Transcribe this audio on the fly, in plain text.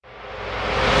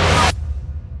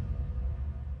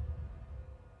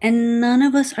and none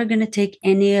of us are going to take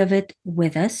any of it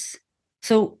with us.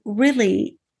 So,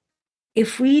 really,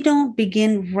 if we don't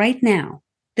begin right now,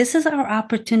 this is our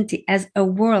opportunity as a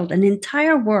world, an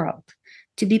entire world,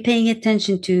 to be paying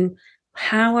attention to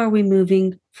how are we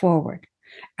moving forward?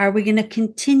 Are we going to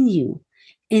continue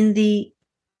in the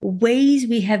ways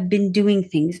we have been doing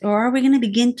things, or are we going to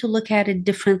begin to look at it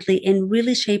differently and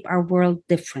really shape our world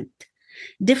different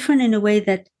in a way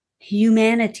that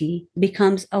humanity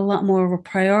becomes a lot more of a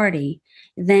priority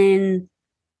than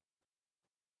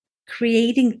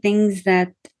creating things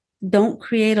that don't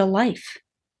create a life.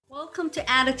 Welcome to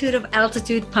Attitude of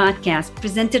Altitude podcast,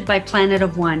 presented by Planet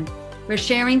of One. We're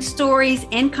sharing stories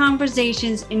and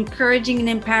conversations, encouraging and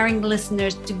empowering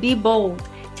listeners to be bold,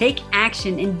 take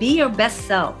action, and be your best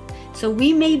self, so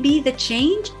we may be the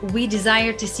change we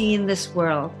desire to see in this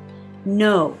world.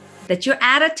 Know that your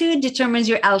attitude determines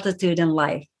your altitude in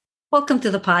life. Welcome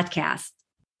to the podcast.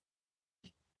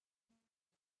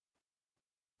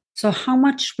 So, how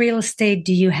much real estate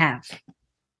do you have? Have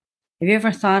you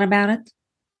ever thought about it?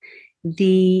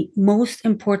 The most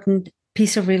important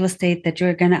piece of real estate that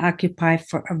you're going to occupy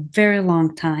for a very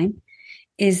long time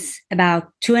is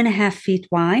about 2.5 feet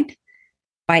wide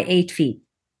by 8 feet.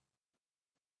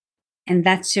 And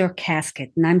that's your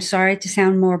casket. And I'm sorry to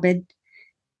sound morbid,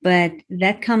 but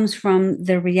that comes from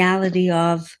the reality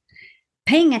of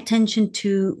paying attention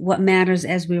to what matters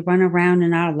as we run around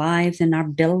in our lives and our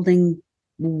building,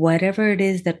 whatever it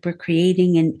is that we're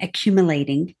creating and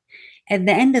accumulating. At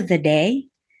the end of the day,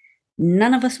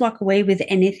 none of us walk away with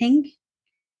anything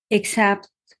except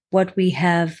what we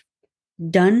have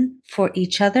done for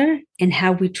each other and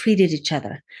how we treated each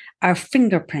other. Our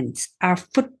fingerprints, our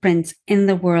footprints in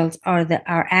the world are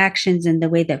our actions and the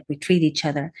way that we treat each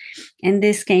other. And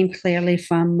this came clearly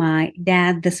from my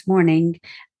dad this morning.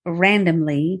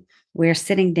 Randomly, we're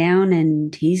sitting down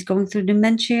and he's going through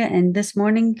dementia. And this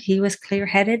morning he was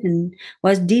clear-headed and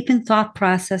was deep in thought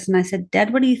process. And I said,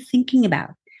 Dad, what are you thinking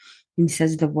about? And he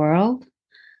says, the world.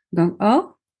 I'm going,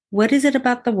 oh, what is it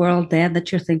about the world, Dad,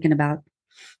 that you're thinking about?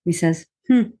 He says,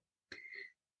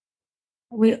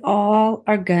 we all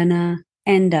are gonna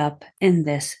end up in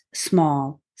this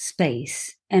small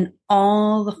space, and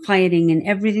all the fighting and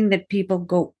everything that people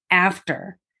go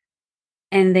after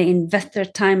and they invest their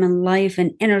time and life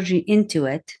and energy into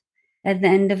it, at the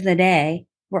end of the day,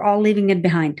 we're all leaving it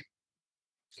behind.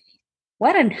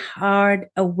 What a hard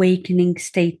awakening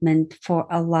statement for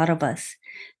a lot of us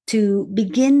to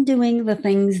begin doing the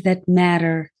things that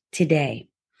matter today.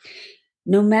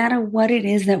 No matter what it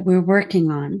is that we're working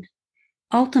on,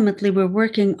 ultimately we're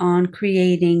working on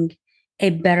creating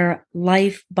a better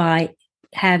life by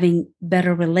having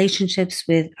better relationships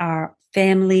with our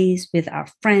families, with our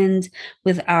friends,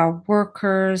 with our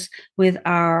workers, with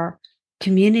our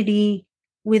community,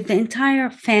 with the entire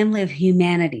family of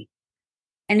humanity.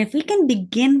 And if we can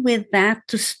begin with that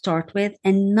to start with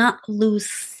and not lose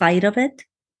sight of it,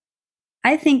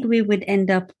 I think we would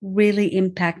end up really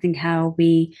impacting how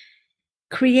we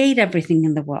create everything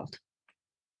in the world.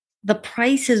 The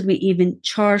prices we even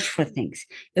charge for things.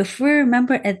 If we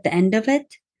remember at the end of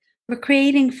it, we're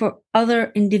creating for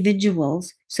other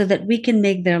individuals so that we can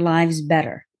make their lives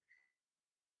better.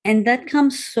 And that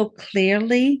comes so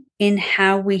clearly in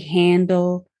how we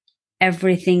handle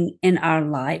everything in our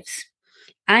lives.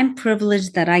 I'm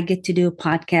privileged that I get to do a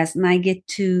podcast and I get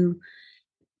to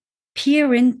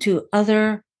peer into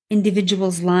other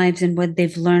individuals' lives and what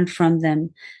they've learned from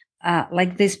them.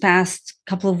 Like this past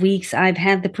couple of weeks, I've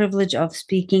had the privilege of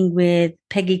speaking with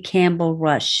Peggy Campbell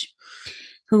Rush,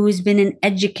 who's been an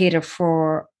educator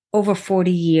for over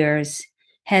 40 years,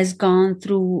 has gone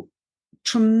through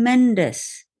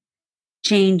tremendous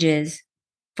changes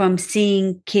from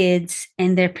seeing kids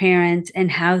and their parents and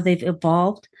how they've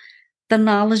evolved. The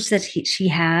knowledge that she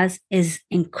has is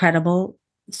incredible.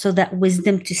 So that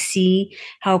wisdom to see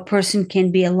how a person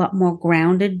can be a lot more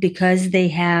grounded because they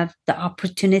have the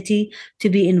opportunity to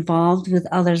be involved with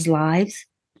others' lives.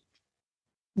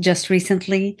 Just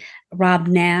recently, Rob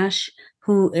Nash,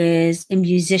 who is a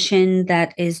musician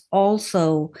that is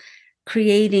also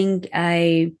creating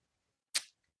a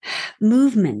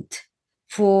movement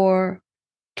for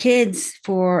kids,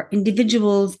 for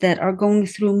individuals that are going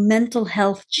through mental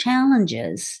health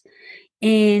challenges,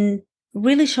 in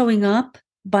really showing up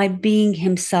by being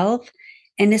himself.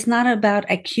 And it's not about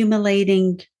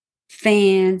accumulating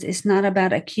fans, it's not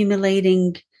about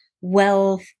accumulating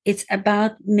wealth, it's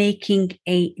about making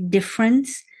a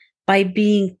difference by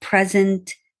being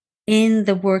present in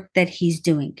the work that he's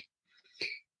doing.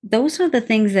 Those are the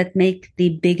things that make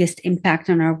the biggest impact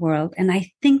on our world. And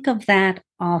I think of that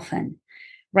often.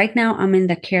 Right now, I'm in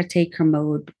the caretaker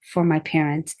mode for my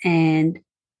parents. And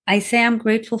I say I'm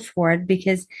grateful for it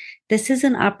because this is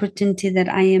an opportunity that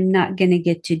I am not going to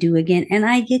get to do again. And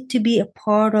I get to be a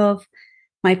part of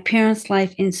my parents'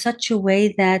 life in such a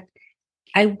way that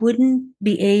I wouldn't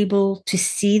be able to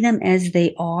see them as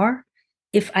they are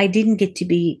if I didn't get to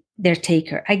be their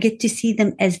taker. I get to see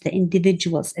them as the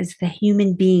individuals, as the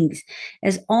human beings,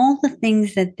 as all the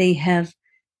things that they have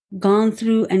gone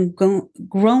through and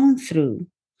grown through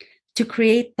to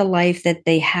create the life that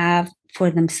they have for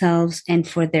themselves and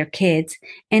for their kids.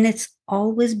 And it's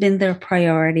always been their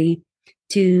priority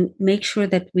to make sure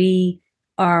that we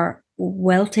are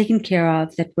well taken care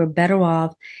of, that we're better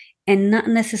off, and not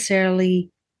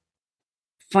necessarily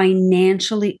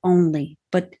financially only,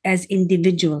 but as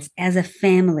individuals, as a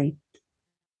family.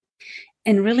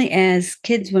 And really, as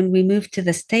kids, when we moved to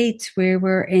the States, we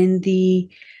were in the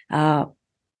uh,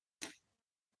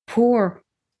 poor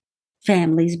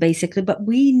families, basically, but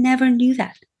we never knew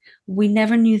that. We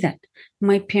never knew that.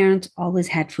 My parents always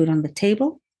had food on the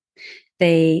table.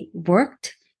 They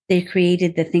worked, they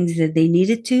created the things that they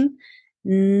needed to.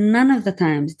 None of the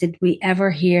times did we ever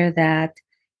hear that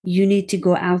you need to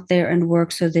go out there and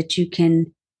work so that you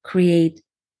can create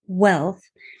wealth.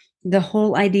 The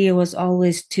whole idea was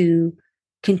always to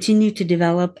continue to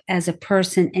develop as a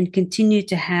person and continue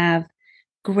to have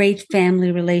great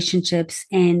family relationships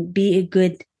and be a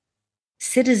good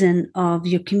citizen of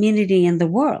your community and the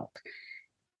world.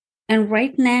 And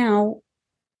right now,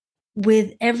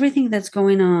 with everything that's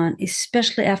going on,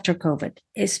 especially after COVID,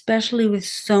 especially with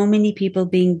so many people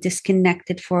being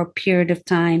disconnected for a period of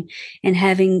time and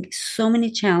having so many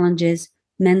challenges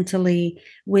mentally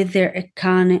with their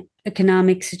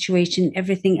economic situation,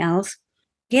 everything else,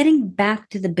 getting back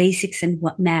to the basics and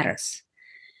what matters,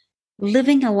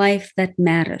 living a life that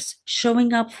matters,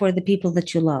 showing up for the people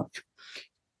that you love,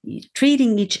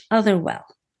 treating each other well,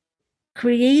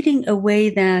 creating a way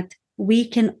that we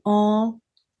can all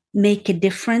make a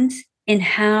difference in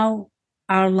how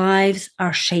our lives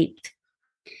are shaped.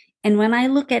 And when I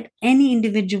look at any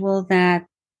individual that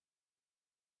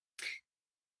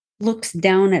looks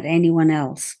down at anyone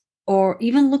else or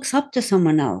even looks up to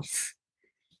someone else,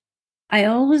 I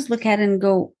always look at it and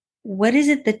go, what is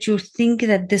it that you think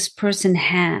that this person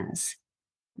has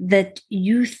that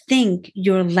you think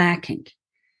you're lacking?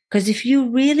 Because if you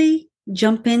really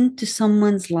jump into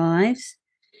someone's lives,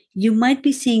 you might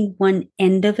be seeing one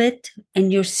end of it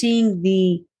and you're seeing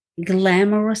the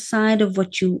glamorous side of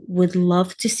what you would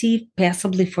love to see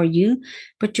passively for you,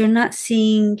 but you're not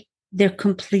seeing their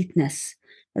completeness,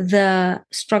 the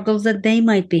struggles that they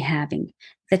might be having,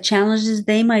 the challenges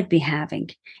they might be having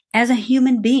as a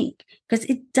human being. Because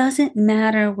it doesn't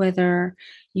matter whether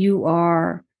you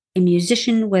are a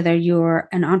musician, whether you're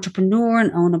an entrepreneur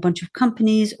and own a bunch of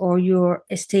companies, or you're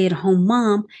a stay at home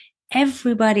mom.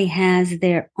 Everybody has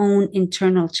their own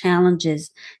internal challenges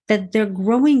that they're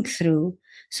growing through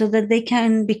so that they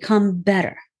can become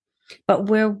better. But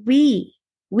where we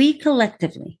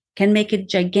collectively can make a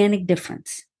gigantic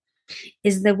difference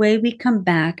is the way we come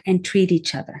back and treat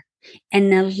each other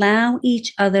and allow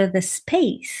each other the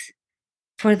space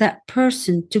for that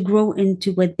person to grow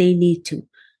into what they need to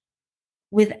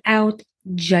without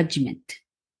judgment.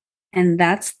 And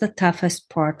that's the toughest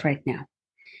part right now.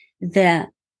 The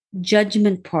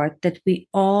judgment part that we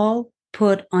all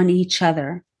put on each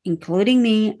other, including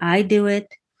me. I do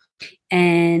it.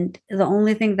 And the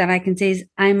only thing that I can say is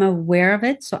I'm aware of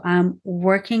it. So I'm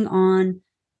working on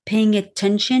paying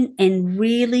attention and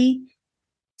really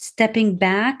stepping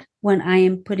back when I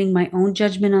am putting my own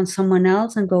judgment on someone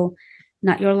else and go,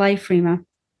 not your life, Rima.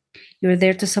 You're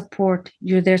there to support,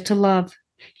 you're there to love,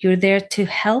 you're there to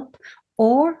help,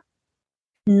 or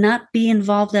not be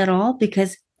involved at all,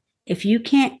 because if you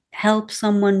can't help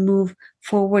someone move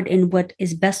forward in what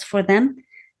is best for them,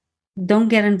 don't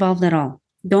get involved at all.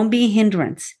 Don't be a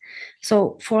hindrance.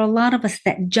 So, for a lot of us,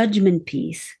 that judgment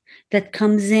piece that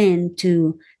comes in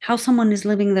to how someone is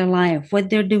living their life, what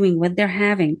they're doing, what they're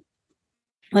having,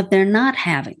 what they're not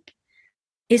having,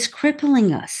 is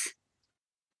crippling us.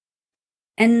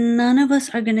 And none of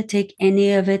us are going to take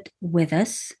any of it with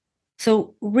us.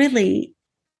 So, really,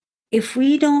 if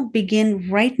we don't begin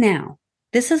right now,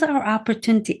 this is our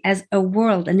opportunity as a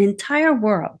world, an entire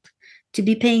world, to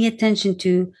be paying attention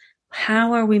to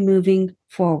how are we moving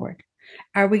forward?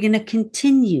 Are we going to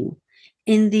continue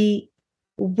in the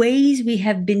ways we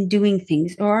have been doing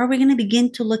things, or are we going to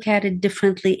begin to look at it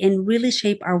differently and really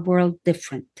shape our world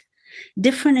different?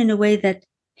 Different in a way that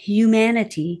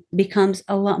humanity becomes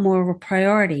a lot more of a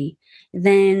priority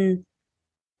than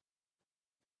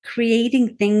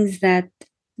creating things that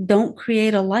don't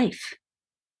create a life.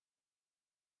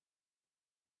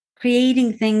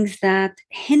 creating things that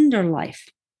hinder life,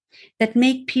 that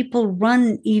make people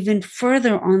run even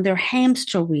further on their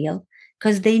hamster wheel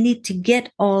because they need to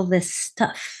get all this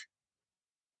stuff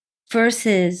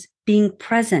versus being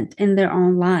present in their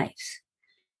own lives,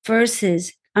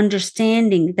 versus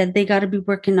understanding that they got to be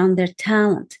working on their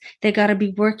talent. They got to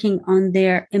be working on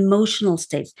their emotional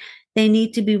states. They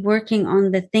need to be working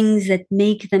on the things that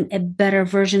make them a better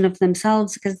version of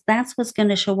themselves, because that's what's going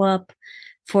to show up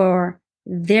for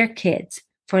their kids,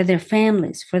 for their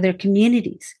families, for their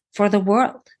communities, for the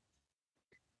world.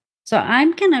 So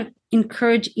I'm going to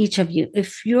encourage each of you,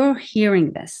 if you're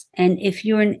hearing this, and if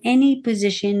you're in any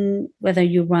position, whether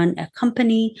you run a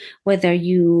company, whether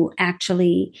you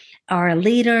actually are a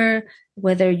leader,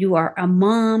 whether you are a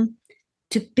mom,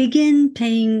 to begin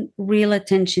paying real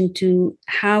attention to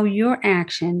how your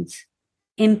actions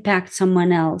impact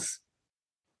someone else.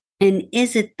 And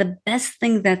is it the best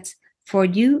thing that's for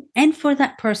you and for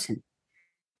that person?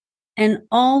 And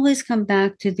always come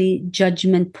back to the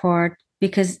judgment part,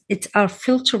 because it's our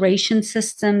filtration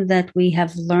system that we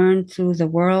have learned through the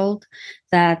world,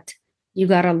 that you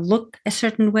got to look a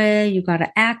certain way, you got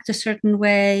to act a certain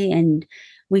way. And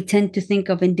we tend to think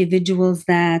of individuals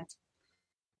that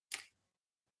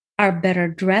are better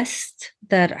dressed,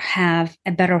 that have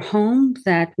a better home,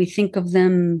 that we think of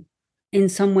them in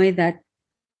some way that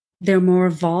they're more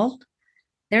evolved.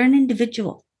 They're an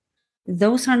individual.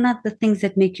 Those are not the things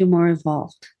that make you more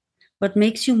evolved. What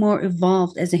makes you more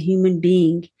evolved as a human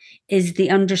being is the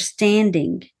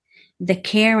understanding, the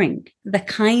caring, the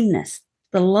kindness,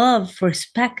 the love,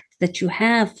 respect that you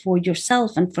have for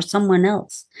yourself and for someone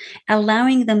else,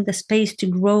 allowing them the space to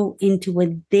grow into what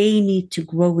they need to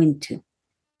grow into.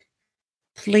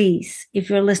 Please, if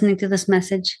you're listening to this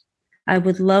message, I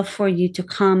would love for you to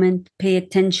comment, pay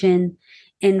attention,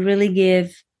 and really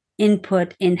give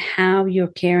input in how you're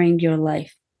carrying your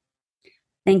life.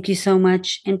 Thank you so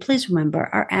much. And please remember,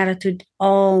 our attitude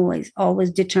always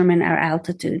determine our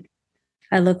altitude.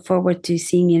 I look forward to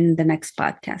seeing you in the next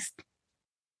podcast.